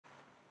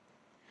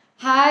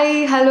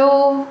Hi,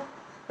 hello,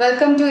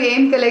 welcome to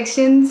AIM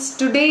Collections.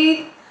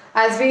 Today,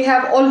 as we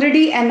have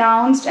already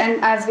announced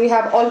and as we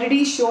have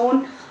already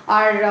shown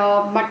our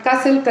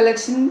Matka silk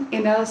collection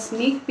in a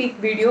sneak peek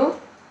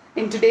video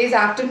in today's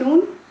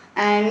afternoon,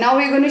 and now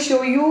we're going to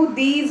show you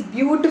these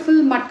beautiful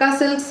Matka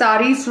silk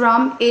sarees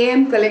from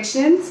AIM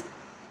Collections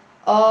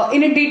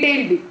in a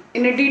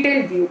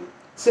detailed view.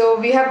 So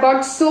we have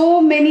got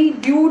so many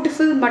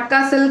beautiful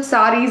Matka silk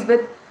sarees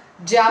with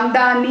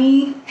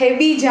jamdani,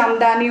 heavy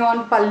jamdani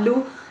on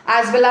pallu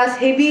as well as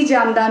heavy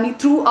jamdani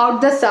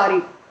throughout the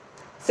sari.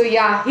 So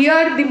yeah,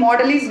 here the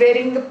model is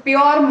wearing the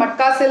pure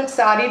Matka silk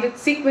sari with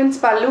sequence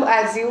pallu,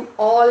 as you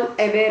all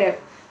aware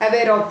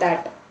of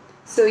that.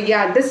 So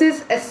yeah, this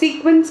is a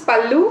sequence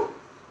pallu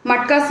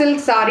Matka silk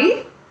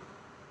sari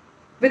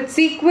with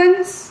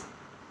sequence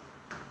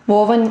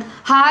woven.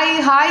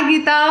 Hi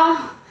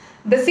Geeta.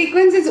 The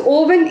sequence is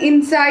woven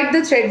inside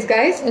the threads,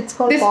 guys. It's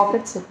called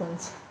pocket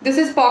sequence. This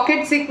is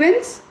pocket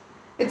sequence.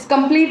 It's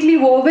completely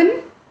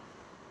woven.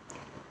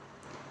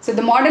 So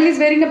the model is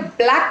wearing a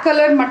black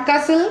color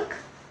Matka silk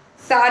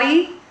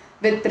sari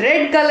with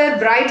red color,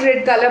 bright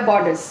red color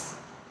borders.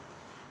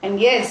 And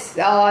yes,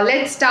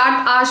 let's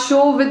start our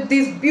show with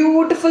these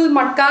beautiful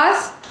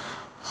Matkas.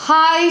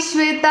 Hi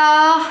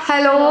Shweta.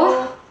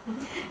 Hello.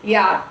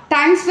 Yeah,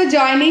 thanks for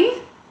joining.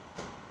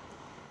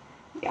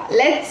 Yeah,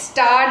 let's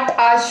start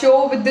our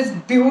show with this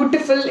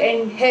beautiful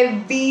and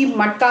heavy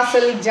Matka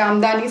silk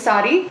jamdani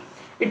sari.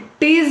 It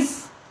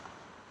is...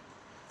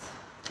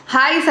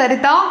 Hi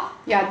Sarita.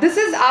 Yeah, this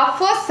is our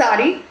first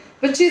sari,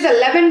 which is a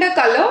lavender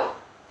color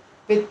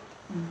with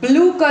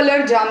blue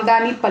color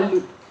jamdani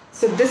pallu.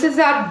 So this is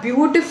our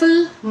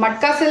beautiful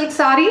Matka silk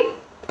sari.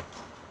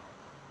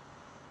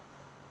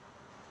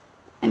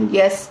 And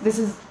yes, this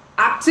is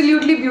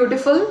absolutely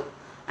beautiful.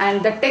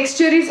 And the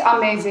texture is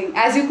amazing.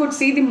 As you could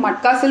see, the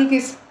Matka silk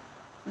is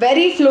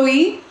very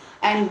flowy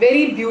and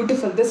very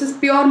beautiful. This is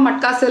pure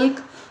Matka silk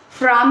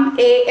from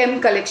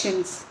AM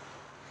Collections.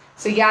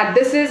 So yeah,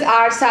 this is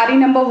our sari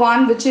number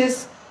 1, which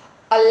is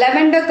a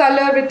lavender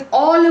color with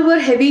all over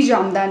heavy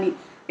jamdani.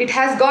 It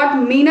has got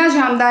Meena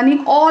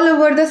jamdani all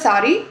over the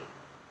sari.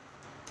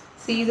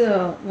 See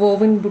the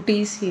woven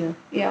booties here.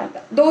 Yeah,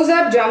 those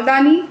are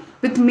jamdani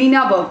with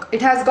Meena work.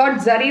 It has got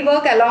zari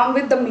work along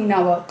with the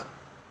Meena work.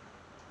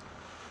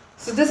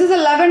 So this is a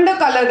lavender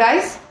color,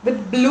 guys,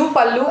 with blue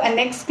pallu, an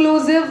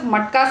exclusive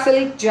Matka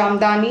silk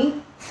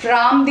jamdani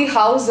from the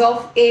house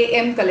of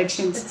AM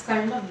Collections. It's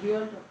kind of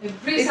dual tone.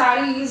 Every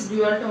sari is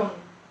dual tone.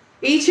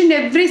 Each and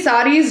every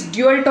sari is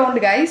dual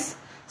toned, guys.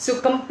 So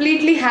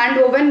completely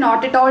hand woven,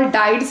 not at all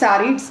dyed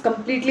sari. It's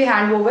completely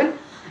hand woven.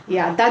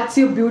 Yeah, that's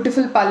your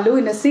beautiful pallu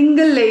in a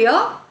single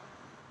layer.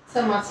 It's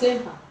a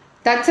muslin.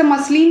 That's a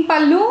muslin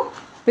pallu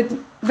with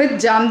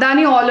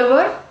jamdani all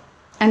over,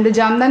 and the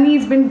jamdani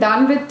has been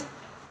done with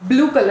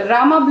blue color,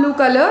 Rama blue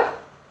color.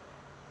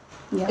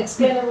 Yeah.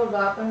 Explain about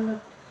warp and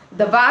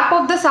the warp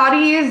of the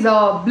sari is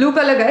blue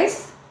color,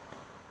 guys.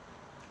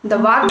 The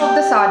warp of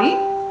the sari.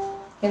 You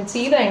can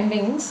see the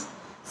endings.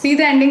 See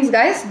the endings,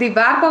 guys. The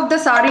warp of the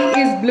sari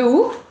is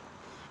blue,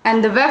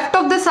 and the weft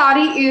of the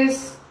sari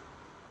is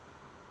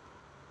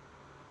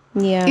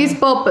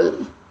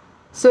purple.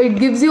 So it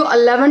gives you a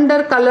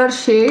lavender color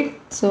shade.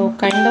 So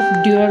kind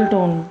of dual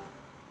tone.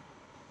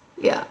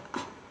 Yeah.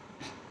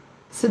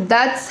 So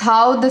that's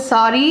how the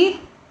sari.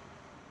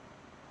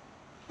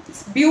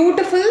 It's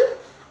beautiful.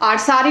 Our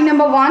sari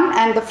number 1,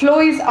 and the flow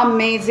is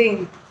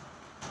amazing.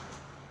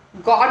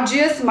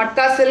 Gorgeous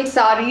Matka silk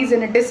saris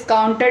in a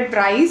discounted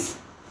price,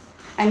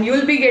 and you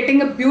will be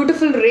getting a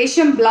beautiful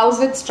resham blouse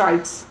with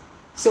stripes.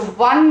 So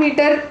 1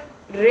 meter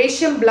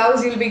resham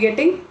blouse you will be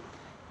getting.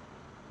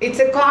 It's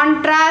a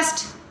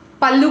contrast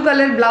pallu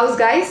color blouse,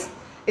 guys.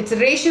 It's a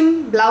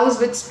resham blouse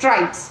with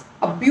stripes.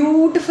 A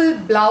beautiful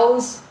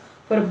blouse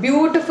for a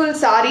beautiful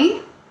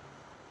sari.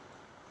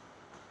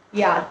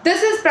 Yeah,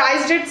 this is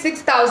priced at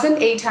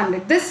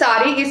 6,800. This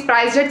sari is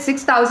priced at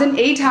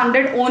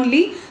 6,800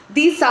 only.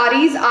 These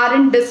saris are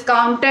in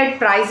discounted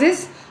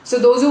prices. So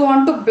those who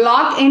want to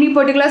block any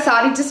particular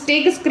sari, just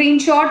take a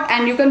screenshot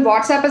and you can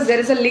WhatsApp us. There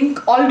is a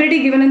link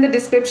already given in the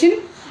description.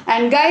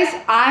 And guys,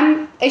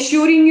 I'm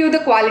assuring you the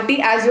quality.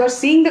 As you are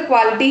seeing the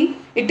quality,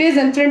 it is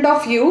in front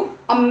of you.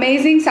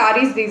 Amazing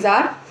saris these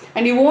are.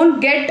 And you won't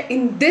get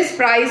in this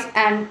price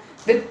and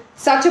with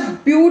such a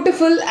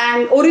beautiful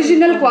and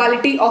original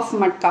quality of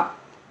Matka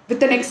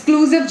with an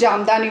exclusive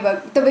jamdani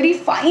work, with a very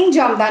fine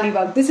jamdani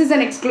work. This is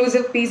an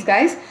exclusive piece,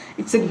 guys.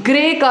 It's a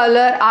grey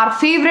color, our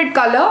favorite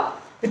color,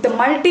 with a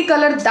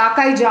multicolor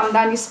dakai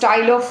jamdani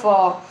style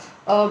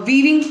of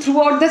weaving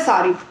throughout the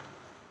sari.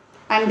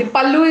 And the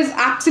pallu is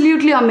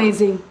absolutely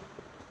amazing.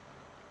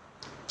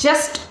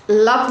 Just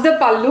love the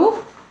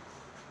pallu.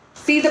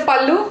 See the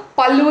pallu.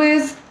 Pallu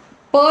is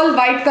pearl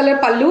white color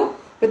pallu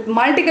with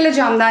multicolor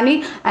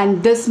jamdani,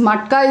 and this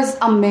Matka is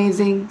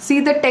amazing.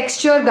 See the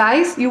texture,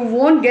 guys. You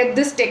won't get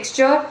this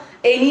texture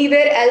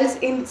anywhere else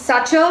in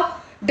such a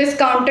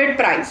discounted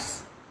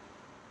price.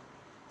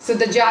 So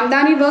the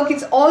jamdani work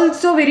is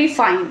also very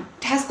fine.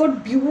 It has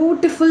got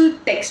beautiful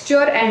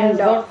texture and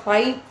got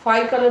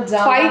five colored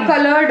jamdani. Five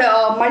colored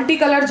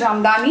multicolored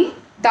jamdani,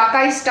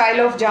 Dakai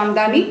style of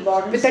jamdani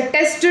with a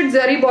tested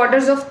zari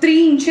borders of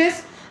 3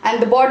 inches, and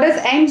the borders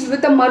ends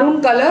with a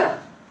maroon color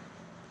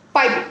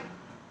piping.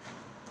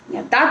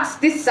 Yeah, that's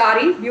this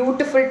sari,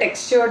 beautiful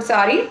textured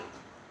sari.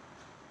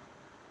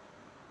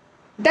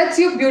 That's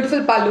your beautiful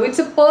pallu. It's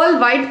a pearl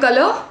white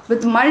color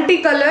with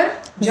multicolor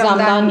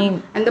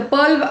jamdani. And the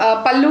pearl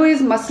pallu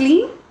is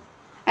muslin.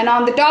 And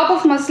on the top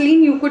of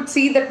muslin, you could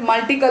see that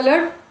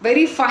multicolored,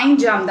 very fine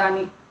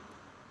jamdani.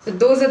 So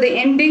those are the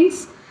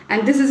endings.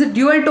 And this is a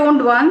dual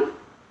toned one.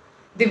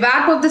 The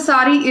wrap of the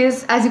sari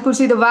is, as you could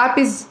see, the wrap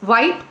is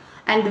white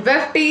and the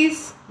weft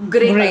is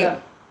grey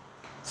color.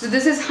 So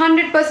this is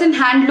 100%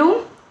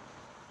 handloom.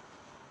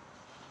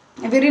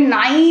 A very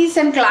nice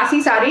and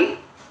classy sari.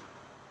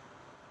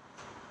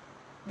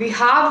 We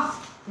have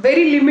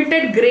very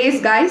limited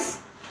grays, guys.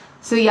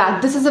 So yeah,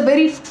 this is a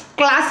very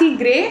classy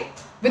grey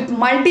with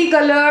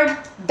multicolored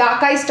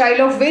Dakai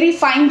style of very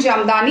fine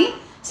jamdani.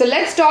 So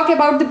let's talk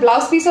about the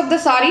blouse piece of the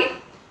sari.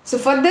 So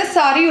for this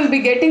sari, you will be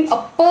getting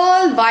a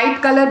pearl white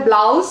color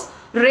blouse,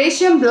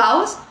 resham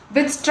blouse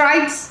with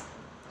stripes,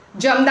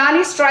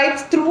 jamdani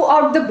stripes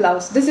throughout the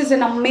blouse. This is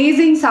an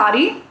amazing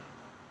sari.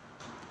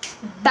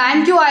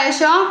 Thank you,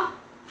 Ayesha.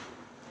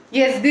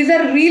 Yes, these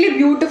are really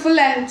beautiful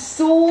and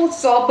so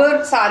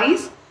sober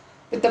saris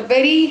with a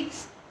very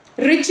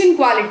rich in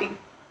quality.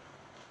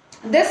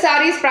 This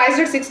sari is priced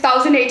at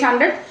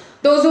 6,800.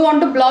 Those who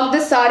want to block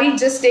this sari,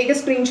 just take a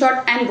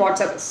screenshot and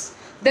WhatsApp us.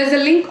 There's a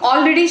link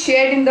already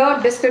shared in the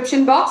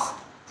description box.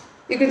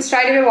 You can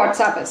straight away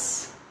WhatsApp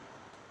us.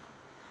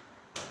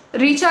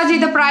 Richa ji,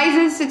 the price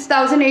is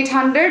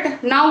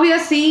 6,800. Now we are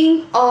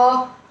seeing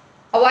a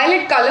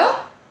violet color.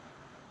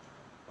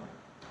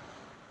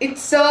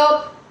 It's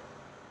a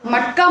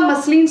Matka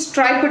muslin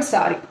striped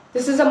sari.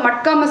 This is a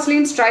Matka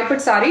muslin striped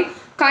sari,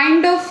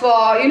 kind of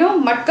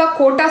Matka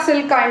kota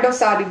silk kind of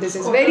sari. This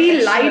is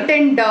very light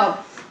and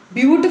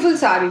beautiful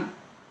sari.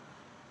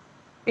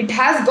 It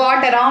has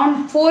got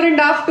around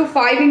 4.5 to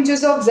 5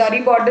 inches of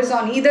zari borders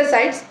on either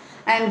sides,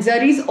 and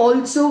zari is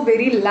also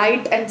very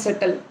light and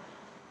subtle,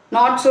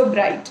 not so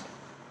bright.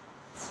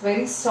 It's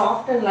very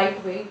soft and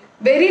lightweight.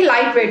 Very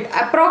lightweight.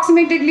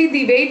 Approximately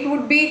the weight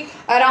would be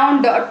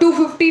around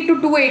 250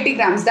 to 280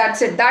 grams.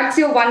 That's it. That's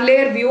your one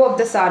layer view of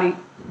the sari.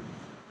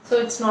 So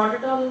it's not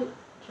at all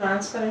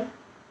transparent?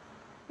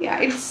 Yeah,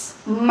 it's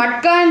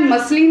Matka and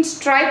muslin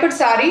striped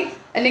sari,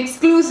 an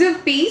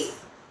exclusive piece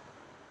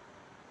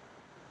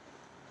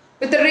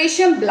with a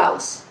resham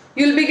blouse.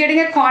 You'll be getting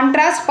a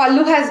contrast.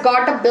 Pallu has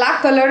got a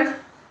black color.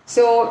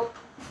 So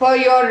for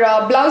your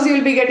blouse,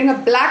 you'll be getting a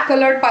black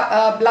colored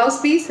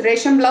blouse piece,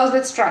 resham blouse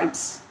with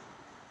stripes.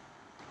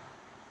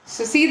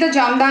 So see the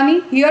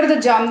jamdani. Here the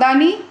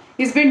jamdani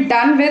has been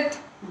done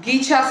with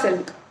Gicha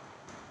silk.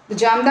 The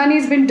jamdani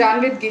has been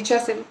done with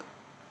Gicha silk.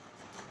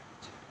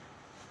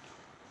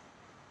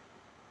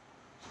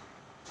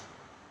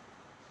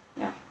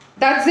 Yeah,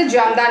 that's the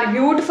jamdani.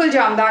 Beautiful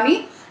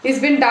jamdani. It's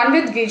been done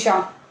with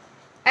Gicha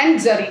and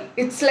zari.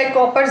 It's like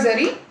copper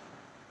zari.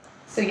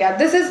 So yeah,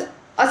 this is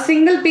a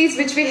single piece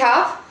which we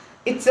have.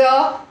 It's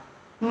a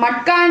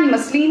Matka and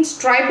muslin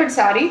striped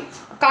sari.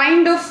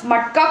 Kind of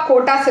Matka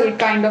kota silk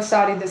kind of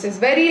sari. This is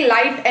very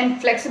light and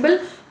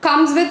flexible.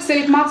 Comes with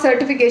silk mark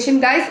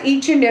certification, guys.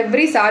 Each and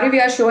every sari we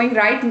are showing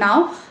right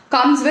now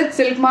comes with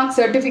silk mark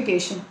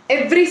certification.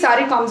 Every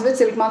sari comes with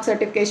silk mark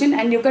certification,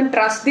 and you can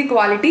trust the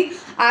quality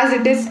as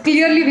it is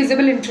clearly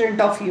visible in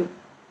front of you.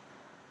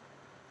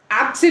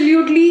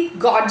 Absolutely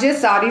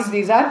gorgeous saris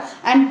these are,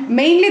 and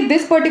mainly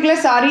this particular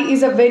sari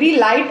is a very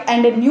light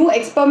and a new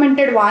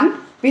experimented one.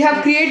 We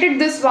have created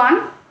this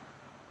one.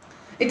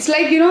 It's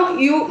like,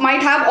 you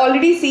might have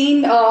already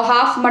seen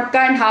half Matka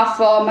and half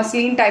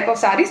muslin type of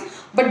saris.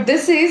 But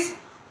this is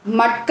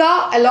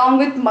Matka along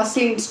with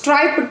muslin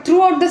striped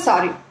throughout the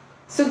sari.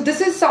 So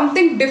this is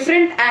something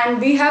different,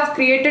 and we have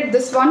created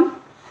this one.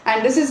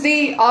 And this is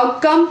the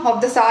outcome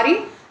of the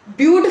sari.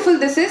 Beautiful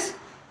this is.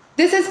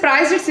 This is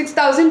priced at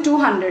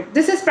 6,200.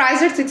 This is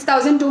priced at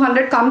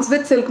 6,200. Comes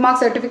with silk mark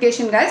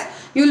certification, guys.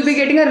 You will be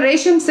getting a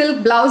resham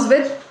silk blouse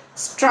with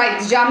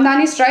stripes,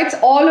 jamdani stripes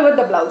all over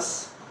the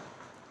blouse.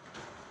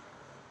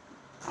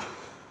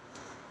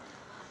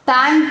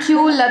 Thank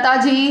you,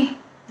 Lata ji.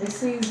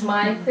 This is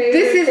my favorite.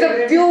 This is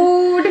a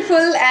beautiful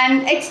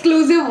and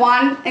exclusive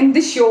one in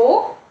the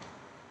show.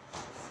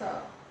 So,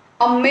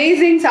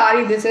 amazing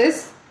sari this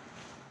is.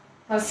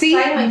 First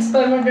time I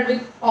experimented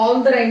with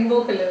all the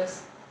rainbow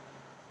colors.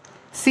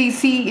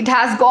 See, it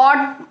has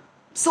got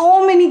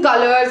so many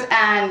colors,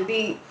 and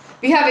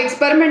we have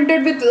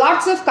experimented with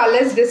lots of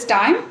colors this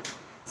time.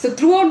 So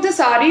throughout the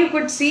sari you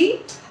could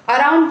see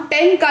around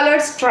 10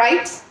 colored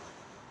stripes.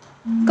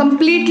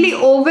 Completely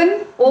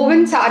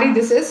woven sari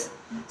this is.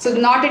 So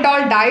not at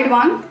all dyed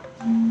one.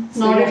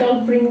 Not at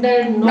all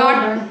printed.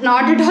 Not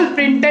at all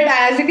printed.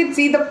 As you can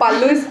see, the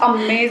pallu is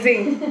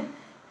amazing.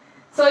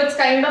 So it's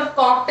kind of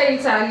cocktail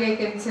sari, I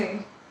can say.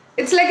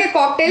 It's like a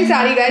cocktail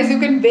sari, guys. You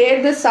can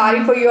wear this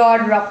sari for your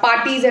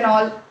parties and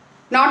all.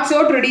 Not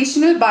so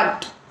traditional,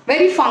 but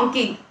very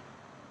funky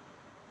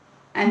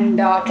and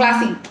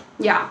classy.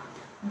 Yeah.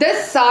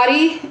 This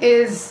sari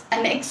is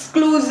an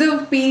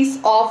exclusive piece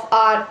of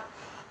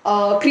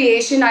our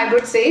creation, I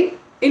would say,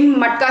 in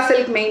Matka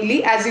silk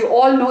mainly. As you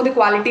all know, the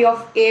quality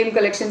of AM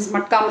collections,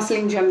 Matka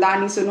Muslim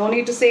Jamdani, so no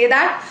need to say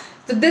that.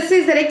 So this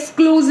is an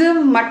exclusive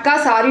Matka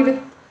sari with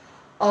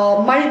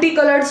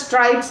multicolored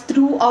stripes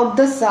throughout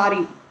the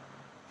sari.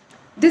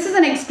 This is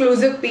an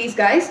exclusive piece,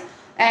 guys,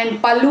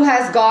 and pallu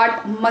has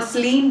got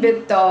muslin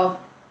with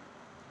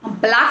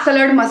black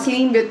colored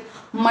muslin with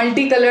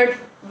multicolored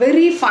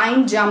very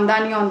fine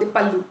jamdani on the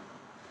pallu.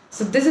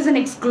 So this is an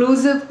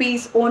exclusive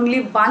piece,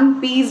 only one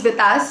piece with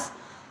us.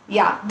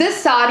 Yeah, this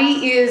sari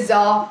is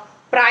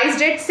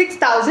priced at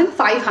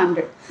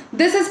 6,500.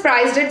 This is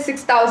priced at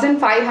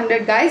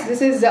 6,500, guys.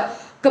 This is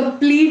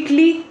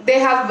completely, they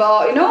have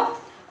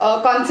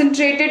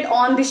concentrated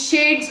on the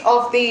shades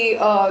of the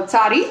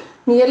sari.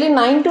 Nearly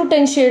 9 to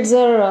 10 shades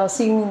are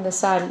seen in the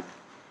sari.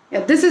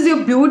 Yeah, this is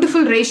your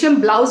beautiful resham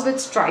blouse with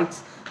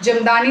stripes,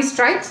 jamdani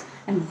stripes,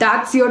 and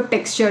that's your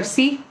texture.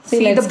 See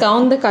let's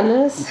count the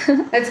colors.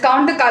 Let's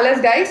count the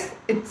colors, guys.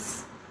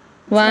 It's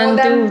 1,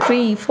 2,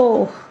 3,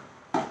 4.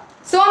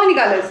 So many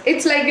colors.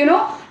 It's like,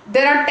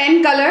 there are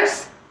 10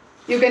 colors.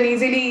 You can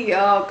easily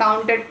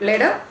count it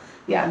later.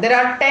 Yeah, there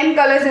are 10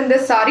 colors in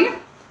this sari.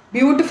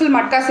 Beautiful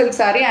Matka silk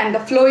sari, and the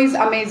flow is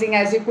amazing,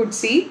 as you could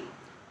see.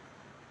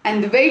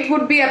 And the weight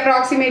would be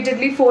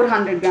approximately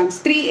 400 grams.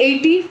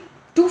 380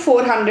 to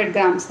 400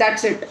 grams.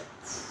 That's it.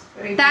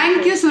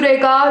 Thank you,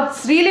 Sureka.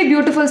 It's really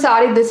beautiful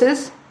sari this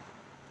is.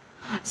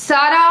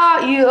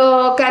 Sara,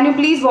 can you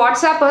please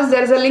WhatsApp us?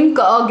 There is a link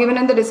given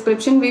in the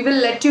description. We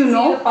will let you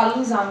know.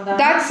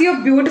 That's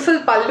your beautiful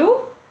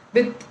pallu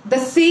with the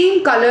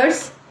same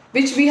colors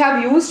which we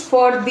have used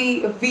for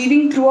the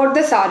weaving throughout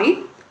the sari.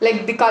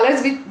 Like the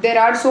colors, there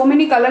are so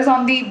many colors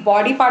on the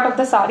body part of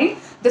the sari.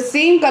 The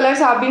same colors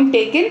have been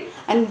taken,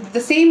 and the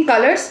same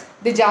colors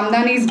the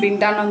jamdani is been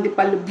done on the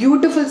pallu.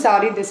 Beautiful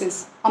sari this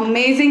is.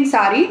 Amazing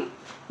sari.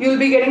 You will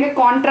be getting a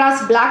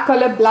contrast black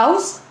color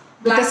blouse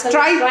with a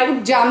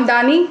striped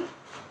jamdani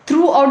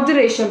throughout the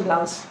resham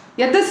blouse.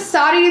 Yeah, this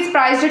sari is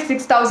priced at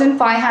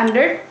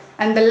 6,500,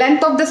 and the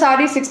length of the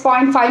sari is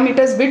 6.5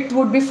 meters. Width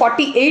would be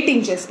 48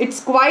 inches. It's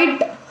quite,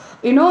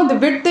 the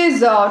width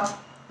is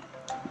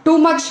too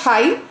much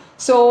high.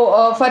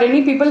 So for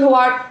any people who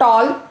are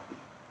tall,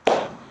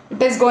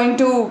 it is going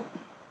to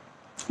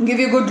give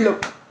you good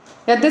look.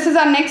 Yeah, this is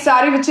our next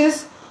sari, which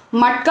is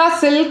Matka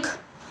silk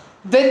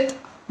with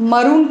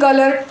maroon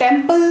color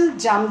temple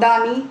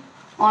jamdani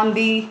on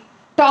the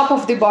top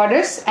of the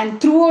borders, and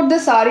throughout the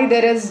sari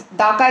there is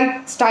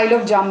Dakai style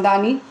of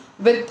jamdani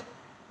with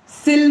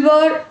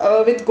silver,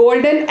 with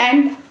golden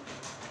and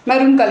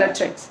maroon color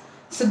threads.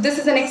 So this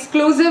is an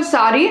exclusive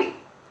sari.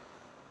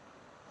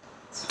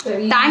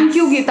 Thank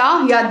you,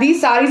 Geeta. Yeah,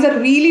 these saris are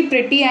really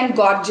pretty and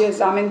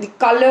gorgeous. I mean, the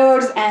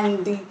colors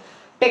and the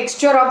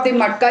texture of the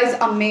matka is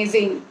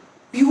amazing.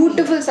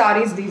 Beautiful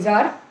saris these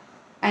are,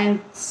 and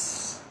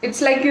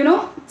it's like,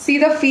 see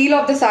the feel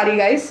of the sari,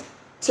 guys.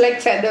 It's like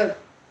feather.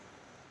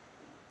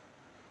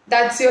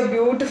 That's your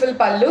beautiful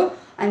pallu,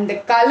 and the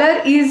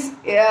color is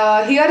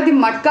here the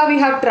matka we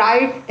have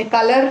tried a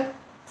color,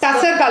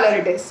 tussar color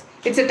it is.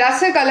 It's a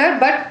tussar color,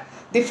 but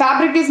the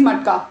fabric is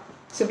matka.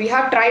 So we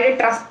have tried a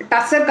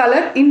tussar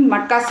color in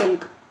Matka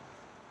silk.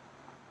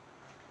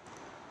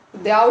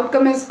 The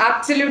outcome is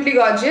absolutely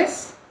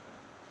gorgeous.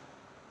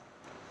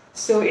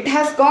 So it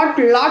has got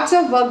lots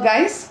of work,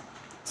 guys.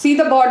 See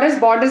the borders.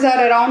 Borders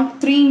are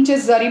around 3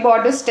 inches zari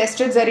borders,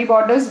 tested zari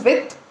borders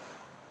with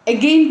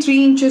again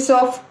 3 inches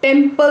of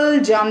temple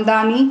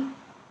jamdani.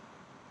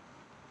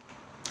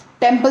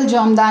 Temple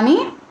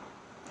jamdani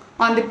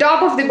on the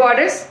top of the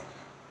borders.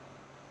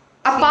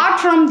 Apart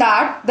from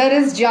that, there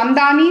is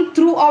jamdani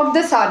throughout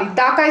the sari,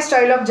 Dakai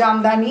style of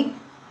jamdani,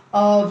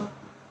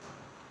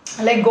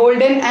 like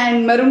golden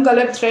and maroon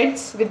color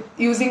threads with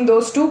using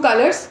those two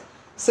colors.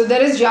 So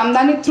there is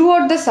jamdani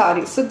throughout the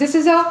sari. So this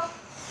is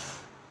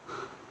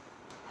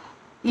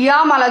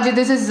Malaji,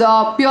 this is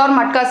pure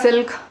Matka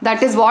silk.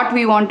 That is what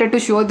we wanted to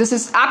show. This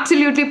is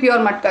absolutely pure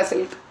Matka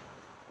silk.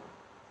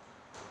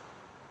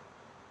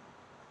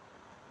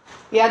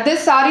 Yeah, this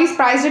sari is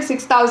priced at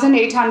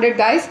 6,800,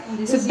 guys.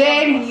 So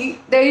there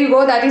you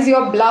go. That is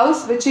your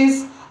blouse, which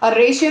is a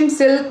resham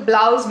silk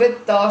blouse with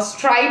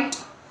striped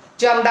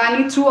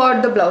jamdani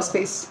throughout the blouse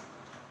piece.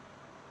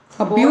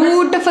 A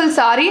beautiful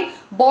sari.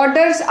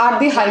 Borders are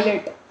the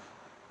highlight,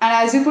 and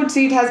as you could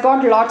see, it has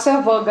got lots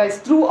of work, guys.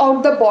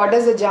 Throughout the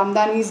borders, the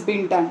jamdani is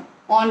being done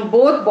on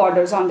both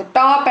borders, on the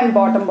top and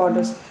bottom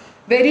borders.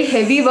 Very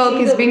heavy work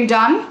is being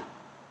done.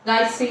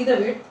 Guys, see the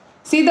width.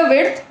 See the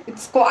width.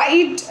 It's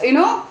quite,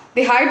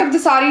 the height of the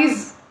sari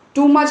is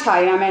too much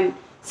high. I mean,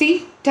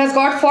 see, it has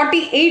got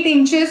 48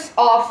 inches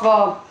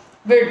of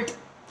width,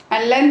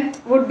 and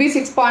length would be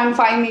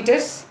 6.5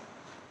 meters.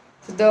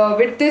 So the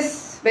width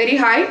is very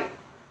high.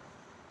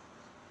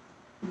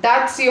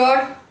 That's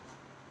your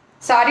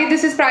sari.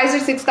 This is priced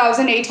at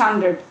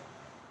 6,800.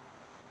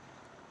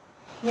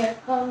 Here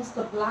comes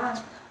the black.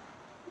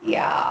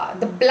 Yeah,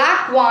 the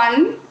black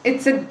one,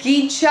 it's a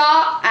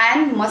Gicha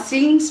and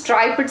muslin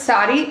striped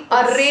sari,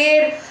 a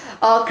rare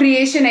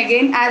creation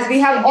again, as we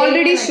have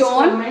already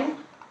shown.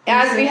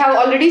 As we have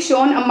already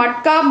shown a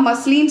Matka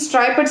muslin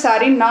striped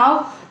sari,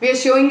 now we are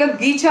showing a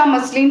Gicha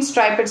muslin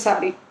striped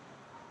sari.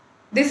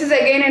 This is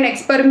again an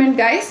experiment,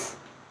 guys.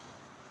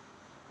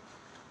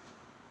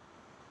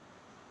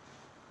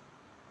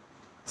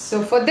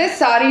 So for this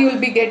sari, you will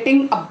be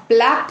getting a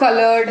black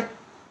colored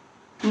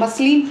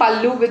muslin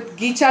pallu with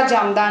Gicha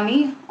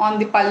Jamdani on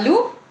the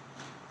pallu.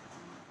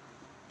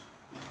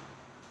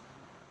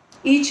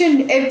 Each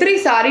and every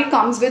sari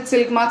comes with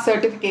silk mark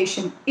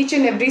certification. Each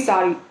and every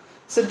sari.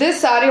 So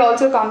this sari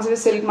also comes with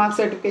silk mark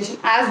certification,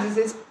 as this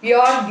is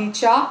pure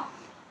Gicha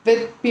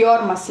with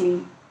pure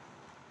muslin.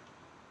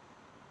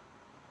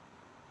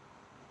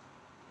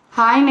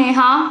 Hi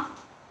Neha.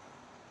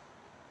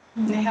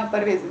 Neha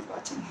Parvez is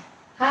watching.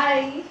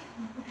 Hi.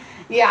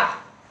 Yeah.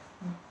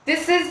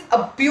 This is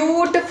a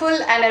beautiful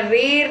and a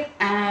rare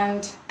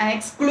and an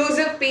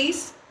exclusive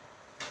piece.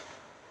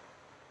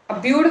 A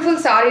beautiful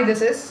sari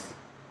this is.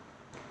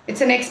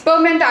 It's an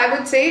experiment, I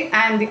would say,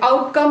 and the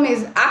outcome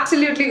is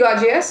absolutely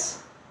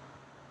gorgeous.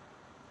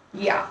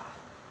 Yeah.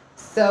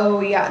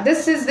 So yeah,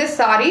 this is this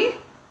sari.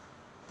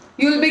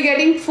 You will be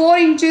getting 4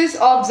 inches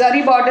of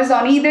zari borders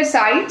on either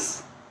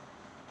sides.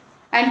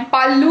 And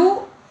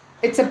pallu,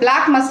 it's a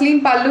black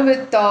muslin pallu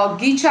with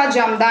Gicha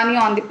Jamdani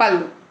on the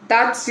pallu.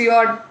 That's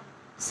your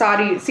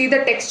sari. See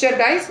the texture,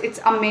 guys, it's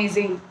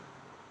amazing.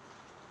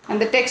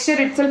 And the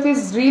texture itself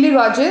is really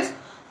gorgeous.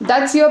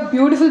 That's your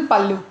beautiful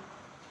pallu.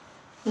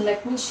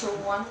 Let me show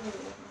one.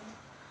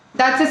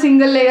 That's a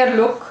single layer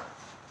look.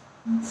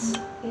 It's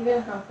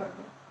even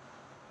comfortable.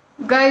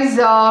 Guys,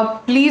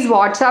 please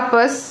WhatsApp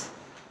us.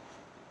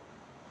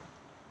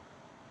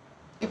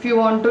 If you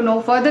want to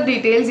know further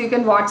details, you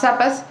can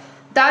WhatsApp us.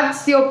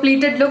 That's your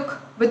pleated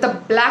look with a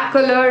black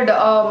colored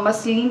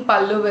muslin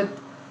pallu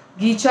with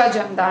Gicha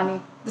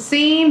Jamdani. The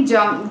same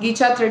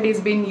Gicha thread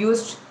is being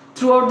used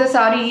throughout the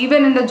sari.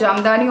 Even in the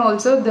Jamdani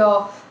also,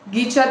 the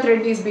Gicha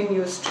thread is being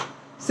used.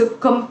 So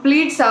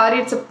complete sari,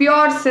 it's a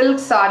pure silk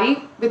sari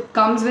which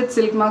comes with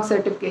silk mark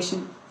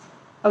certification.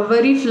 A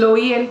very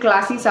flowy and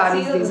classy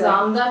sari. See, the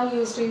Jamdani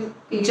used to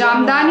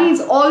Jamdani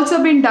is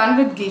also been done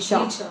with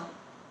Gicha.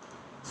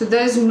 So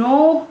there is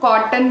no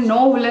cotton,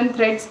 no woolen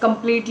threads,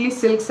 completely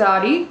silk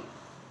sari.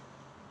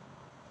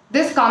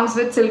 This comes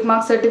with silk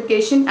mark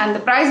certification, and the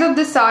price of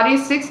this sari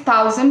is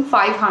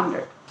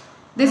 6,500.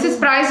 This is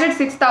priced at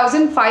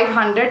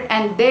 6,500,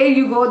 and there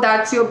you go,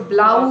 that's your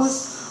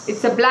blouse.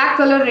 It's a black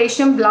color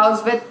resham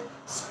blouse with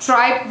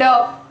striped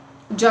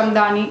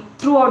jamdani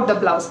throughout the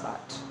blouse part.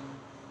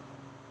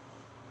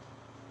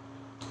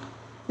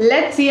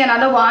 Let's see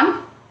another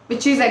one,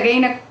 which is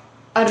again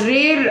a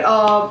rare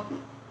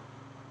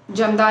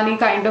jamdani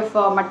kind of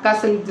matka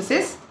silk this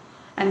is.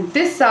 And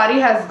this sari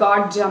has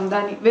got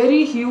jamdani,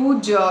 very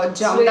huge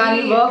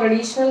jamdani work.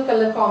 Traditional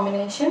color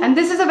combination. And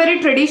this is a very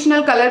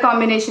traditional color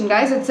combination,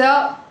 guys. It's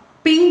a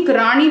pink,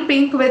 rani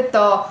pink with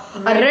a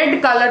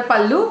red color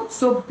pallu.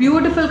 So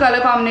beautiful color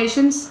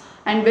combinations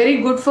and very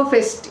good for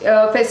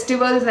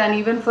festivals and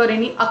even for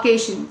any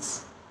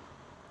occasions.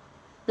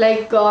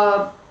 Like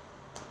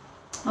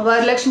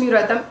Varalakshmi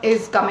Vratam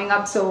is coming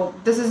up, so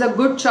this is a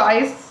good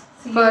choice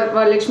for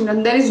Varalakshmi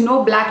Vratam. There is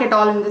no black at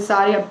all in this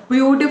sari. A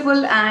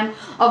beautiful and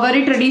a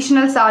very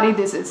traditional sari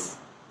this is.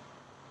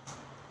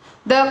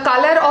 The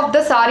color of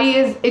the sari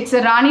is, it's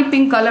a rani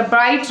pink color,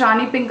 bright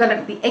rani pink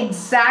color, the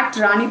exact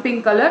rani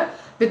pink color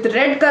with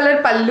red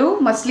color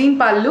pallu, muslin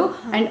pallu,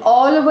 and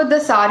all over the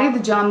sari the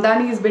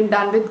jamdani has been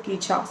done with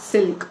Gicha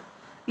silk.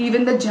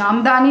 Even the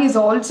jamdani is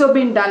also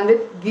been done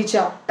with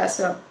Gicha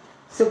tussar.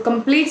 So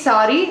complete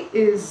sari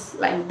is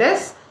like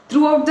this.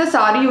 Throughout the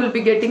sari you will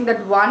be getting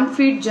that 1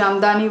 feet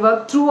jamdani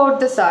work throughout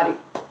the sari.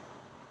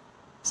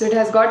 So it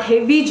has got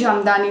heavy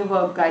jamdani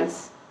work,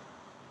 guys.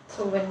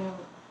 So when you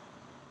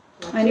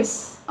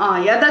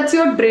yeah, that's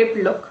your draped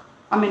look.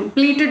 I mean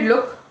pleated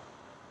look.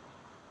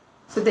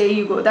 So there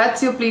you go.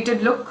 That's your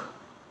pleated look.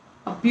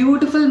 A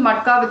beautiful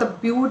matka with a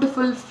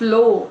beautiful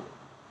flow.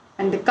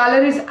 And the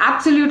color is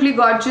absolutely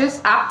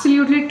gorgeous.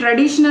 Absolutely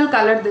traditional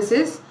color this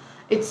is.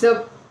 It's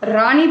a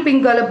rani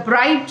pink color,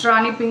 bright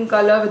rani pink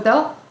color with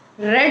a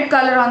red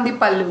color on the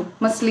pallu,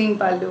 muslin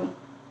pallu.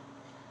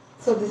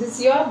 So this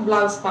is your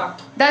blouse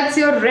part. That's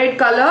your red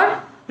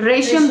color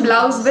resham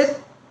blouse with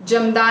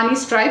jamdani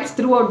stripes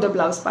throughout the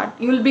blouse part.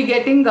 You will be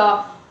getting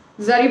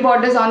zari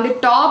borders on the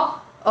top.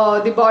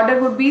 The border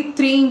would be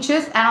 3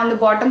 inches and on the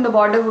bottom the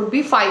border would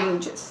be 5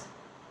 inches.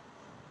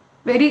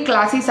 Very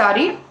classy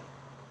sari.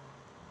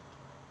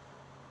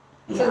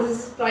 So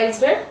this is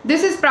priced at?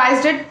 This is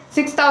priced at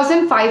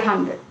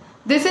 6,500.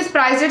 This is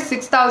priced at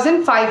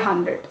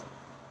 6,500.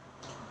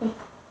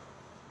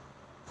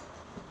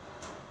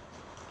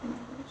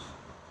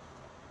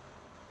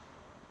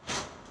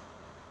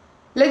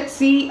 Let's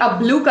see a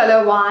blue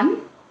color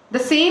one. The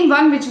same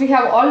one which we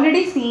have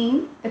already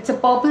seen. It's a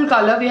purple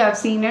color. We have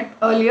seen it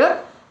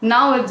earlier.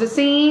 Now it's the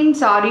same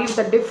sari with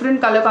a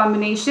different color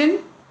combination.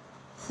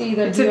 See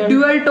the It's a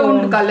dual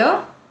toned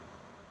color.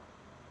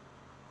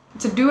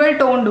 It's a dual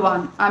toned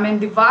one. I mean,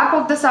 the warp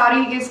of the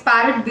sari is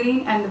parrot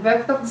green and the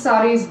weft of the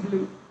sari is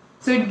blue.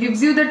 So it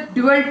gives you the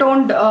dual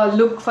toned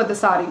look for the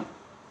sari.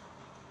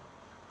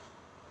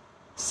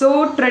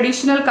 So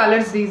traditional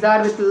colors these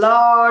are, with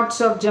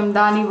lots of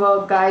jamdani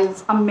work,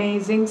 guys.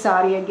 Amazing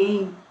sari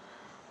again.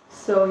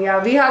 So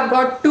yeah, we have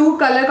got two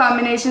color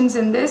combinations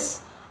in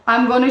this.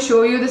 I'm going to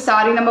show you the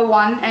sari number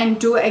 1 and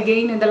 2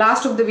 again in the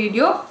last of the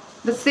video.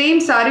 The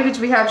same sari which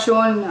we have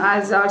shown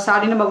as our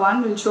sari number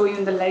 1 will show you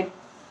in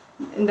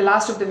the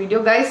last of the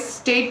video. Guys,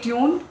 stay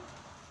tuned.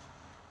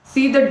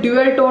 See the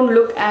dual tone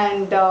look,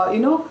 and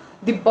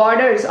the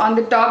borders on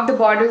the top, the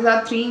borders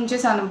are 3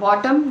 inches, on the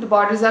bottom the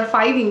borders are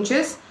 5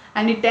 inches,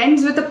 and it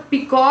ends with a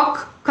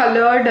peacock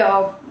colored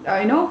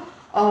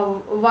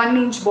 1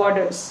 inch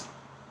borders.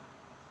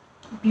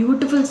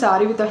 Beautiful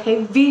sari with a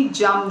heavy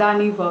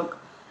jamdani work,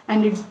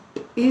 and it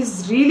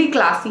is really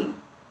classy,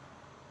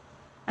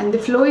 and the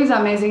flow is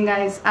amazing,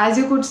 guys. As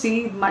you could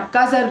see,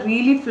 matkas are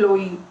really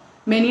flowy.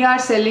 Many are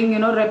selling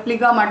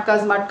replica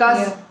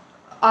matkas.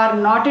 Are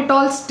not at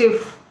all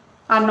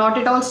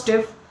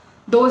stiff,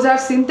 those are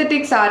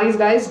synthetic saris,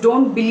 guys.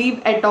 Don't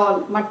believe at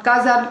all.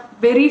 Matkas are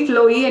very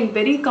flowy and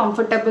very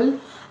comfortable,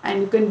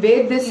 and you can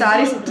wear this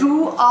saris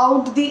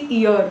throughout the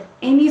year,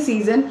 any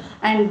season,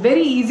 and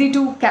very easy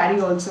to carry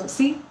also.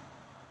 See,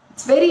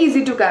 it's very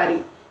easy to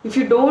carry. If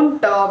you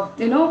don't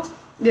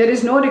there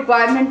is no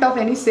requirement of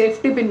any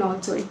safety pin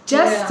also. It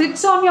just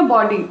sits on your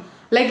body.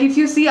 Like if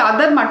you see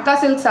other matka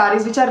silk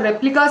saris which are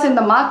replicas in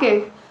the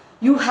market,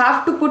 you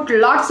have to put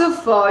lots of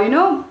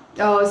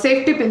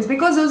safety pins,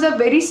 because those are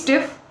very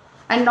stiff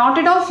and not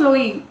at all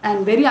flowy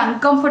and very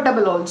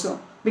uncomfortable also,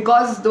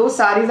 because those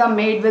saris are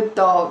made with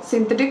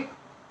synthetic.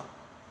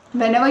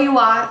 Whenever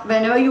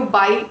you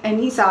buy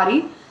any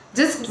sari,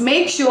 just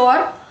make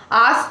sure,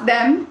 ask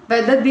them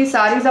whether these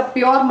saris are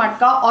pure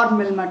matka or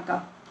mill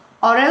matka,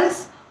 or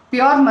else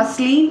pure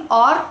muslin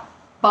or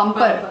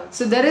bumper.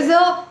 So there is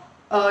a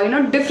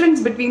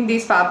difference between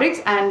these fabrics,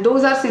 and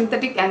those are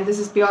synthetic and this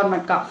is pure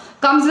matka.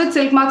 Comes with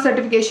silk mark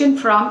certification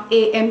from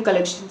AM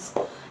Collections.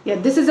 Yeah,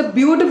 this is a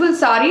beautiful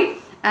sari,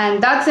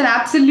 and that's an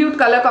absolute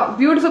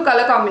beautiful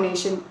color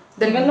combination.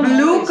 The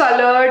blue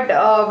colored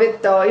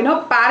with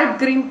parrot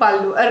green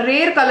pallu, a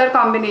rare color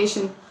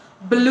combination,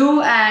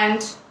 blue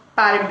and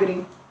parrot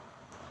green.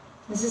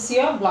 This is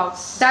your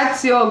blouse.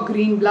 That's your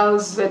green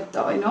blouse with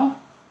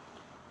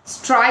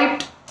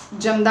striped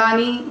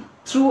jamdani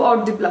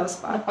throughout the blouse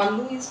part. The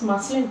pallu is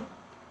muslin.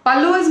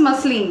 Pallu is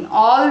muslin.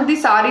 All the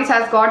saris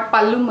has got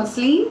pallu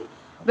muslin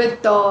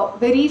with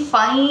very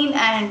fine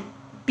and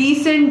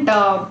decent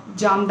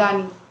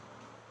jamdani.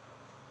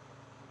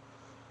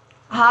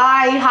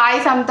 Hi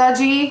Samta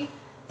ji.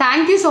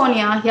 Thank you,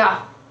 Sonia.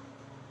 Yeah,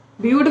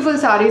 beautiful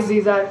saris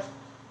these are.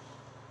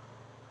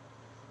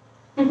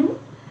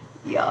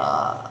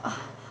 Yeah.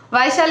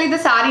 Vaishali, the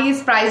sari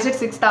is priced at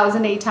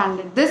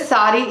 6,800. This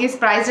sari is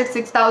priced at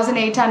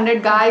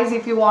 6,800. Guys,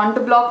 if you want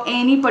to block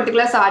any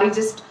particular sari,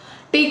 just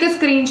take a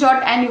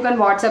screenshot and you can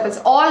WhatsApp us.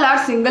 All are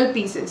single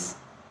pieces.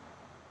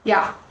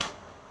 Yeah.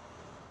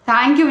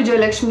 Thank you,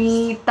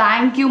 Vijayalakshmi.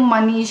 Thank you,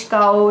 Manish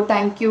Kao.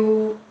 Thank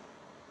you.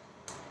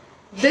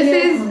 This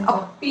is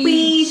a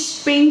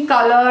peach pink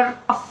color,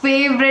 a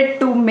favorite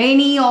to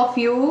many of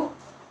you.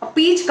 A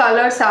peach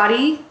color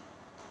sari.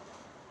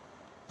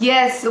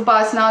 Yes,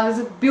 Upasana, this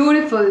is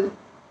beautiful.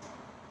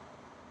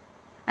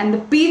 And the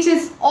peach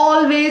is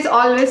always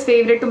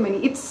favorite to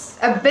many. It's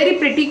a very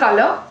pretty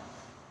color.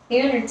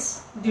 Even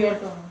it's dual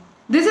tone.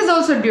 This is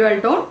also dual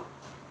tone.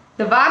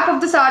 The warp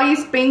of the sari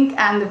is pink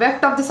and the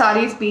weft of the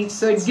sari is peach.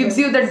 So it gives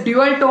you the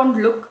dual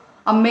toned look.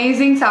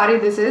 Amazing sari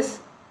this is.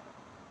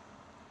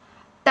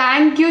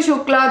 Thank you,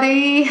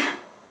 Shukladi.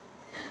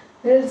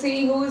 We'll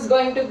see who is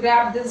going to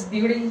grab this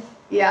beauty.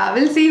 Yeah,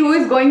 we'll see who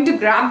is going to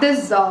grab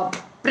this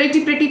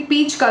pretty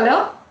peach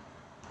color.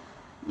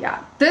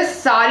 Yeah, this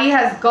sari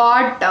has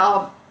got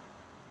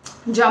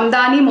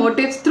jamdani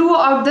motifs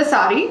throughout the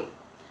sari,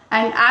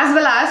 and as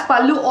well as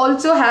pallu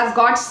also has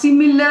got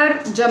similar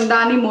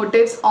jamdani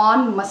motifs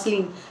on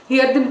muslin.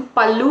 Here the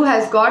pallu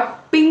has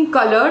got pink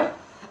colored.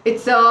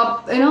 It's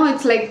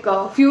it's like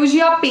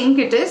fuchsia pink.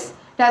 It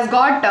has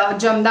got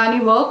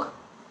jamdani work,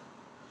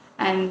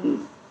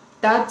 and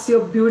that's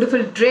your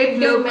beautiful drape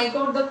look. You make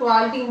out the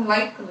quality in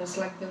light colors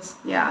like this.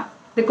 Yeah,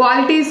 the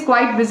quality is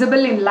quite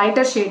visible in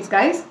lighter shades,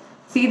 guys.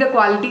 See the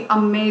quality,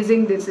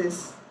 amazing this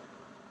is.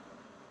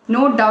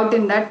 No doubt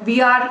in that.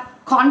 We are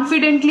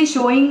confidently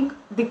showing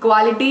the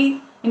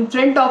quality in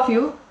front of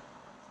you.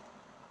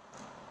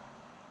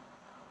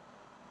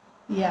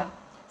 Yeah.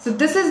 So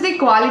this is the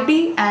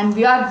quality, and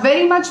we are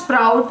very much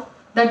proud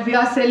that we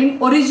are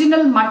selling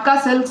original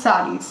Matka silk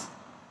sarees.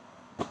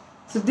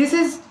 So this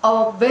is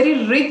a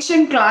very rich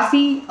and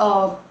classy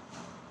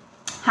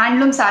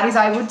handloom sarees,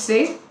 I would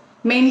say.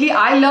 Mainly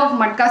I love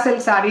Matka silk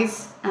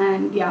sarees,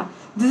 and yeah,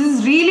 this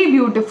is really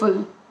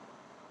beautiful.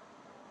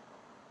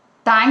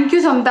 Thank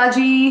you, Samta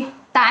ji.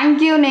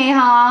 Thank you,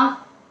 Neha.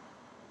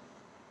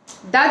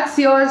 That's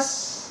your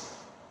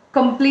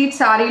complete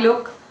sari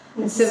look.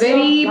 It's a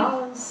very,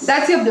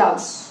 that's your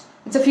blouse.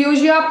 It's a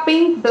fuchsia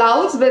pink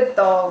blouse with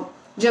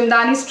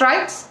jamdani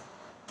stripes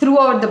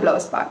throughout the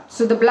blouse part.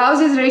 So the blouse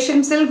is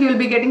resham silk, you will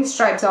be getting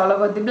stripes all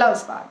over the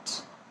blouse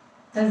part.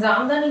 The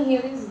jamdani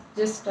here is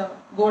just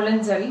golden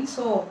zari,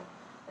 so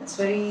it's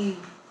very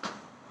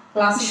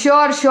classic.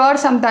 Sure,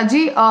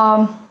 Samtaji.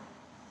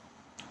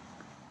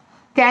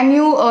 Can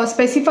you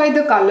specify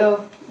the color?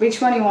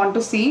 Which one you want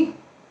to see?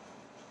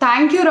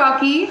 Thank you,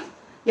 Rocky.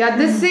 Yeah,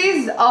 this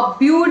is a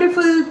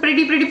beautiful,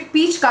 pretty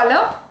peach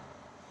color.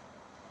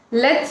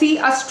 Let's see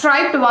a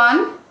striped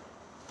one.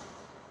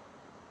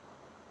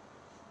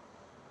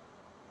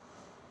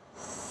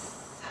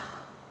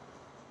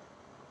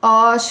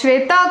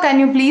 Shweta, can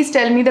you please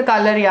tell me the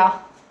color? Yeah,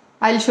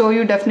 I'll show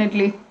you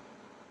definitely.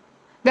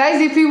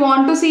 Guys, if you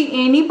want to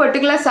see any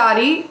particular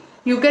sari,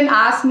 you can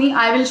ask me.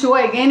 I will show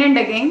again and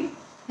again.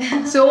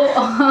 So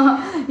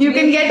you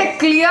can get a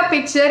clear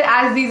picture,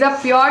 as these are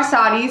pure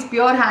saris,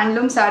 pure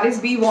handloom saris.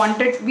 We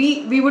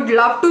would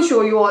love to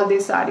show you all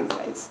these saris,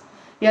 guys.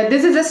 Yeah,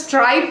 this is a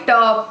striped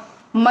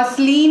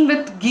muslin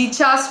with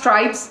gicha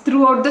stripes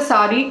throughout the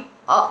sari.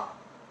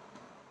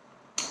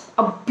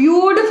 A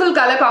beautiful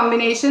color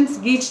combinations,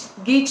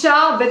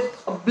 gicha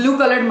with a blue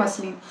colored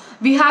muslin.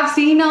 We have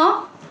seen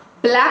a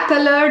black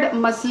colored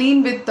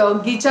muslin with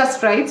gicha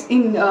stripes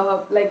in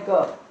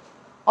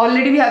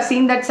already we have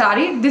seen that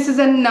sari. This is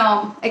an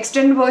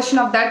extended version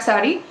of that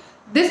sari.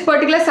 This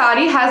particular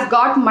sari has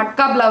got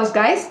matka blouse,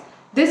 guys.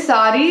 This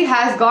sari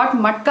has got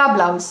matka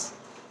blouse.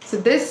 So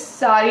this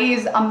sari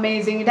is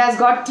amazing. It has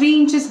got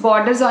 3 inches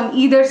borders on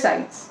either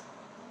sides.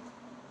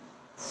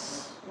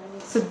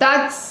 So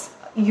that's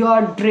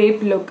your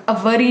drape look. A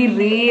very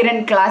rare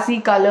and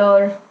classy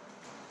color.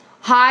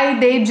 Hi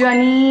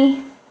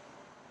Dejani.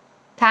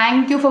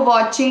 Thank you for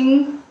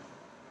watching.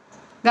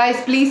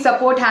 Guys, please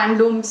support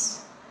handlooms.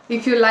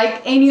 If you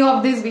like any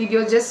of these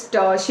videos, just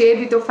share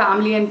with your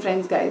family and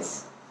friends,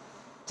 guys.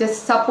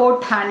 Just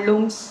support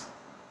handlooms.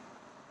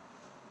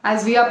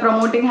 As we are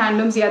promoting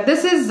handlooms, yeah,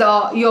 this is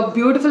your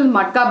beautiful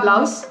matka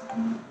blouse.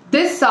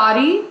 This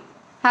sari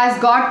has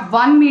got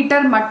 1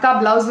 meter matka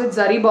blouse with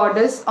zari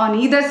borders on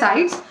either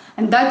sides,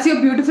 and that's your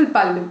beautiful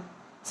pallu.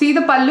 See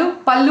the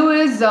pallu? Pallu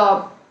is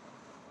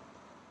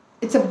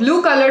it's a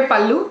blue colored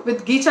pallu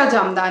with gicha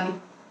jamdani.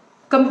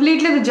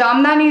 Completely the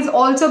jamdani is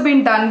also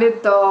been done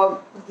with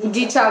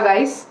gicha,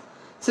 guys.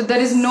 So there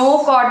is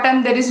no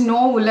cotton, there is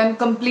no woolen.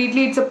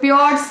 Completely it's a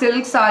pure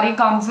silk sari,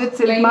 comes with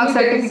silk mark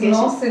certification. There is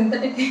no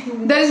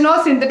synthetic. There is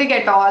no synthetic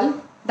at all.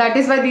 That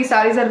is why these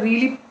saris are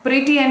really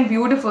pretty and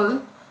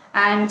beautiful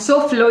and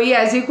so flowy,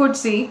 as you could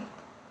see.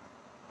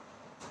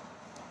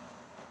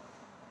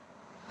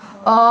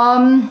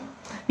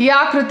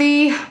 Yeah,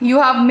 Kruti, you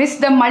have missed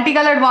the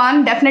multicolored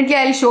one. Definitely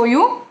I'll show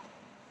you.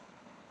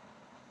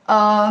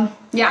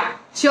 Yeah,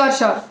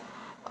 sure.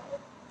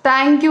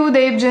 Thank you,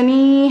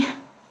 Devjani.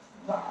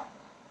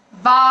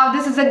 Wow,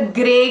 this is a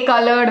grey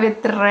colored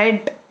with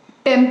red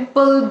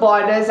temple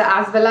borders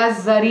as well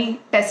as zari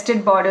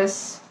tested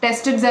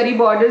zari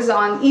borders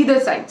on either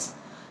sides.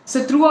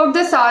 So throughout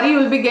the sari you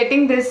will be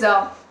getting this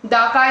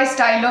Dakai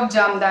style of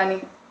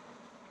jamdani.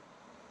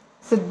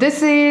 So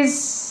this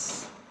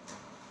is,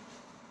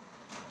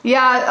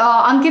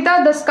 yeah,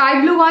 Ankita, the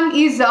sky blue one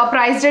is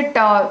priced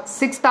at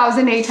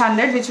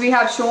 6,800, which we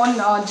have shown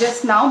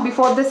just now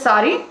before this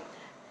sari.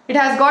 It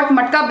has got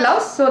matka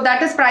blouse, so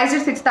that is priced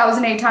at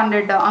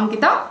 6,800,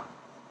 Ankita.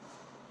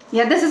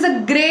 Yeah, this is a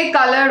grey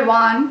colored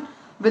one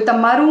with a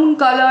maroon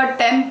colored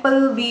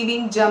temple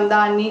weaving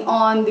jamdani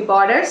on the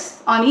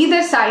borders on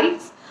either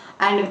sides,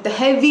 and with the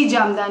heavy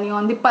jamdani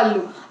on the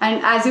pallu.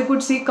 And as you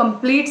could see,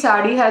 complete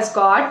sari has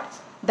got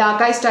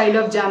Dakai style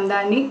of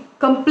jamdani.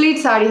 Complete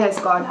sari has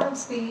got.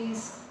 Blouse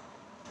piece.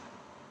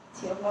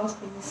 It's your blouse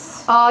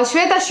piece.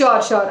 Shweta,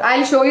 sure.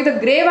 I'll show you the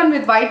grey one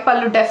with white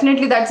pallu.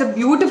 Definitely, that's a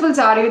beautiful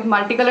sari with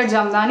multicolored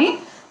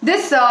jamdani.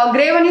 This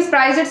grey one is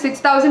priced at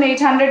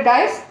 6,800,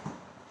 guys.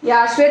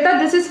 Yeah, Shweta,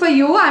 this is for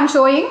you. I'm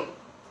showing.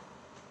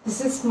 This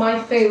is my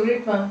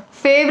favorite one.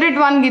 Favorite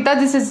one, Geeta.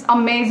 This is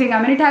amazing.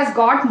 I mean, it has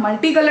got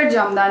multicolored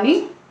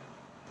jamdani.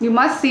 You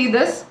must see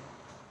this.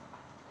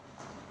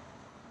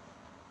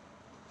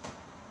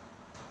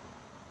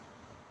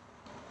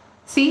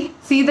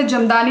 See the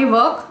jamdani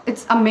work.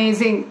 It's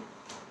amazing.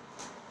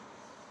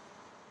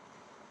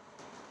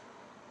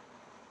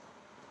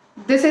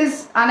 This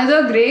is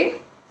another grey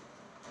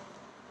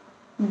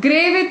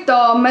with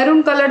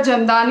maroon colored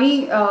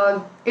jamdani.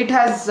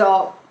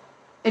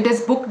 It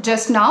is booked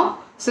just now.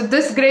 So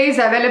this grey is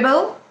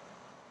available.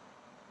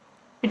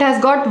 It has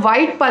got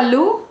white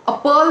pallu, a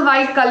pearl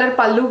white color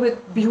pallu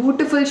with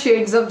beautiful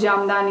shades of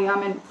jamdani. I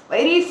mean,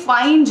 very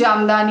fine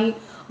jamdani